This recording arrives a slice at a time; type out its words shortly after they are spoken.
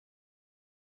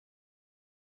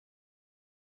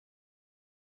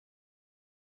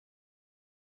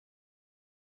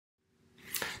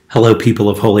Hello, people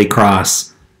of Holy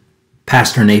Cross.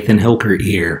 Pastor Nathan Hilkert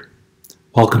here.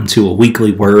 Welcome to a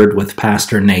weekly word with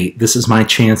Pastor Nate. This is my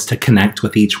chance to connect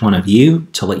with each one of you,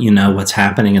 to let you know what's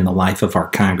happening in the life of our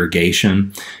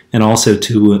congregation, and also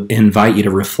to invite you to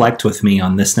reflect with me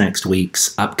on this next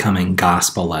week's upcoming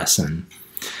gospel lesson.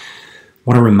 I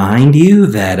want to remind you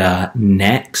that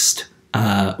next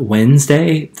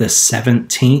Wednesday, the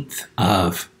 17th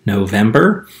of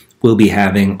November, we'll be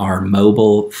having our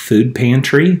mobile food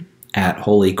pantry at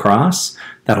Holy Cross.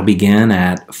 That'll begin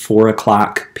at 4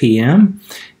 o'clock p.m.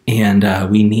 And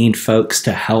we need folks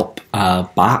to help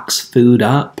box food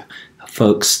up,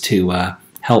 folks to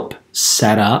help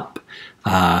set up,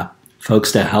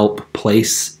 folks to help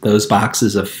place those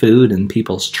boxes of food in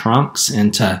people's trunks,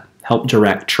 and to help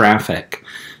direct traffic.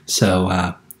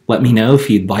 So let me know if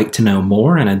you'd like to know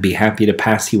more, and I'd be happy to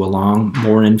pass you along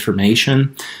more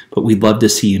information. But we'd love to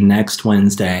see you next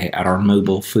Wednesday at our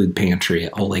mobile food pantry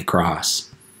at Holy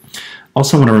Cross.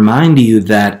 Also want to remind you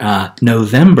that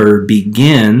November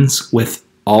begins with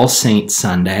All Saints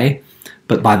Sunday,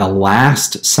 but by the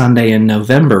last Sunday in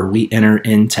November, we enter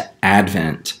into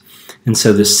Advent. And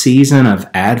so the season of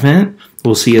Advent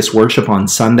will see us worship on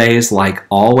Sundays like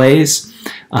always,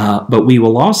 but we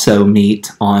will also meet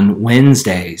on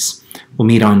Wednesdays. We'll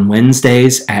meet on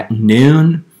Wednesdays at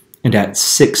noon and at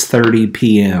 6:30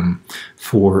 p.m.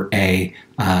 for a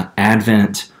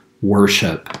Advent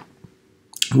worship.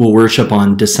 We'll worship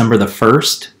on December the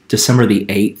 1st, December the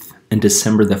 8th, and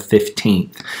December the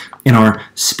 15th. And our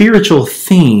spiritual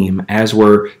theme as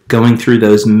we're going through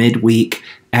those midweek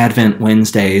Advent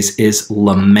Wednesdays is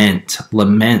lament.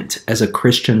 Lament as a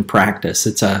Christian practice.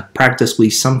 It's a practice we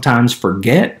sometimes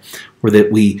forget, or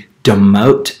that we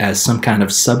demote as some kind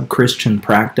of sub-Christian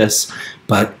practice.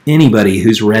 But anybody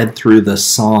who's read through the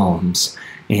Psalms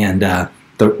and the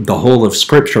whole of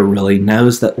Scripture really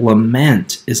knows that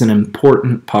lament is an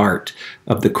important part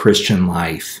of the Christian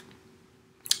life.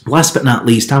 Last but not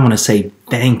least, I want to say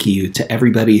thank you to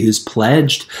everybody who's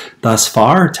pledged thus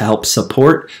far to help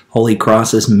support Holy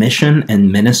Cross's mission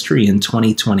and ministry in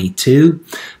 2022.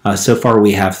 So far,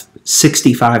 we have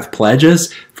 65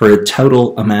 pledges for a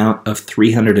total amount of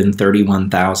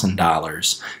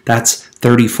 $331,000. That's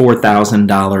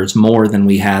 $34,000 more than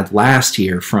we had last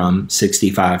year from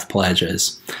 65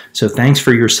 pledges. So thanks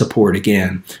for your support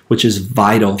again, which is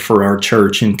vital for our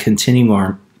church in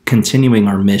continuing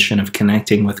our mission of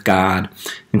connecting with God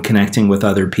and connecting with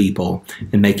other people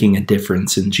and making a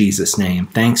difference in Jesus' name.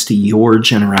 Thanks to your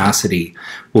generosity,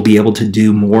 we'll be able to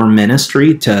do more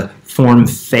ministry to form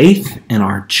faith in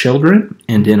our children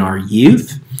and in our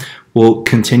youth. We'll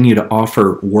continue to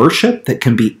offer worship that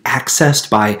can be accessed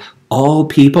by all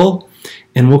people,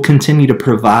 and we'll continue to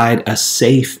provide a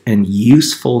safe and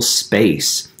useful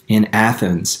space in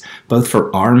Athens, both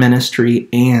for our ministry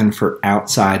and for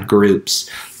outside groups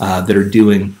that are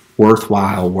doing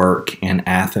worthwhile work in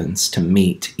Athens to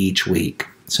meet each week.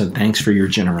 So thanks for your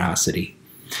generosity.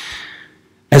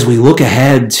 As we look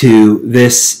ahead to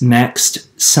this next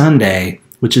Sunday,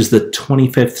 which is the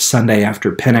 25th Sunday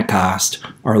after Pentecost,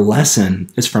 our lesson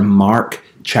is from Mark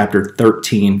chapter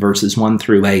 13, verses 1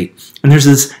 through 8. And there's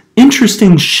this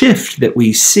interesting shift that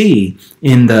we see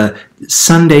in the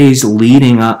Sundays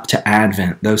leading up to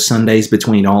Advent, those Sundays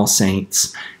between All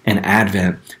Saints and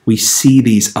Advent. We see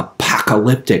these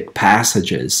apocalyptic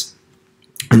passages.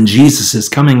 And Jesus is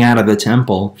coming out of the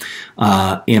temple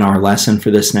in our lesson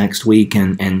for this next week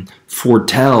and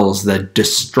foretells the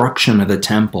destruction of the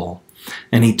temple.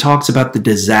 And he talks about the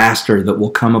disaster that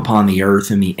will come upon the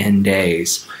earth in the end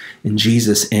days. And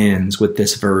Jesus ends with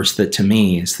this verse that to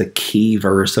me is the key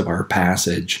verse of our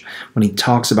passage. When he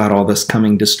talks about all this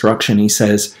coming destruction, he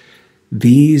says,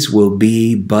 "These will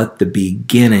be but the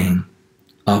beginning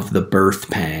of the birth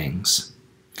pangs."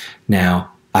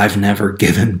 Now, I've never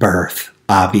given birth,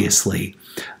 obviously,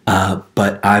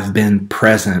 but I've been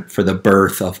present for the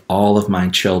birth of all of my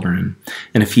children.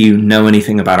 And if you know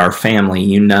anything about our family,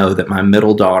 you know that my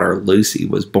middle daughter, Lucy,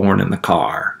 was born in the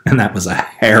car. And that was a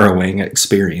harrowing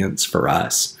experience for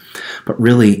us. But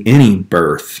really, any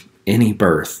birth,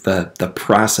 the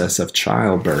process of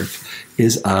childbirth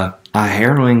is a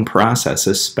harrowing process,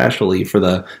 especially for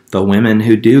the women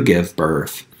who do give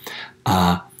birth.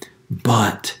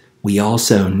 But we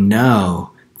also know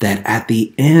that at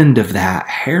the end of that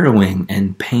harrowing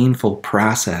and painful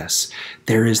process,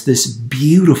 there is this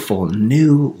beautiful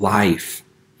new life.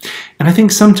 And I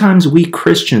think sometimes we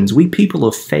Christians, we people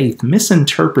of faith,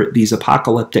 misinterpret these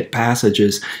apocalyptic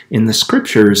passages in the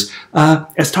Scriptures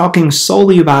as talking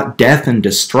solely about death and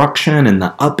destruction and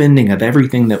the upending of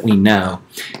everything that we know.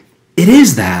 It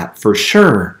is that, for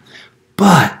sure,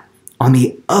 but On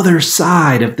the other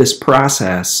side of this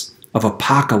process of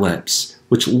apocalypse,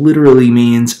 which literally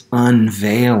means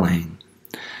unveiling,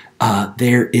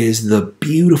 there is the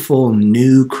beautiful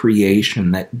new creation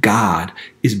that God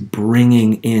is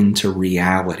bringing into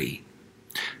reality.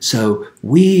 So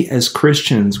we as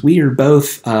Christians, we are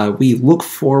both, we look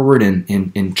forward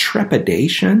in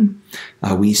trepidation.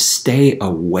 We stay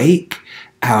awake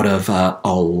out of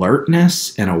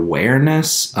alertness and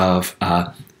awareness of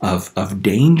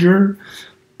danger,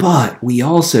 but we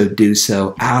also do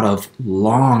so out of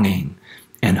longing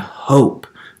and hope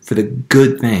for the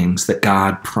good things that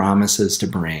God promises to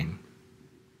bring.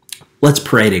 Let's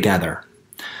pray together.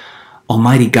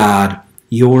 Almighty God,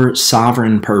 your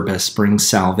sovereign purpose brings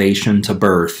salvation to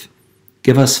birth.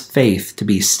 Give us faith to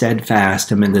be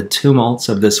steadfast amid the tumults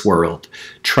of this world,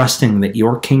 trusting that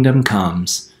your kingdom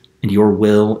comes and your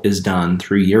will is done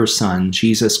through your Son,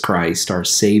 Jesus Christ, our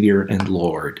Savior and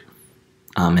Lord.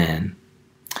 Amen.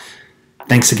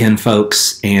 Thanks again,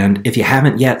 folks. And if you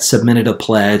haven't yet submitted a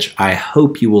pledge, I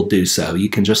hope you will do so. You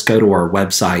can just go to our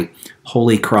website,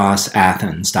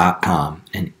 holycrossathens.com,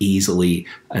 and easily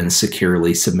and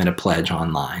securely submit a pledge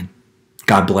online.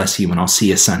 God bless you, and I'll see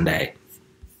you Sunday.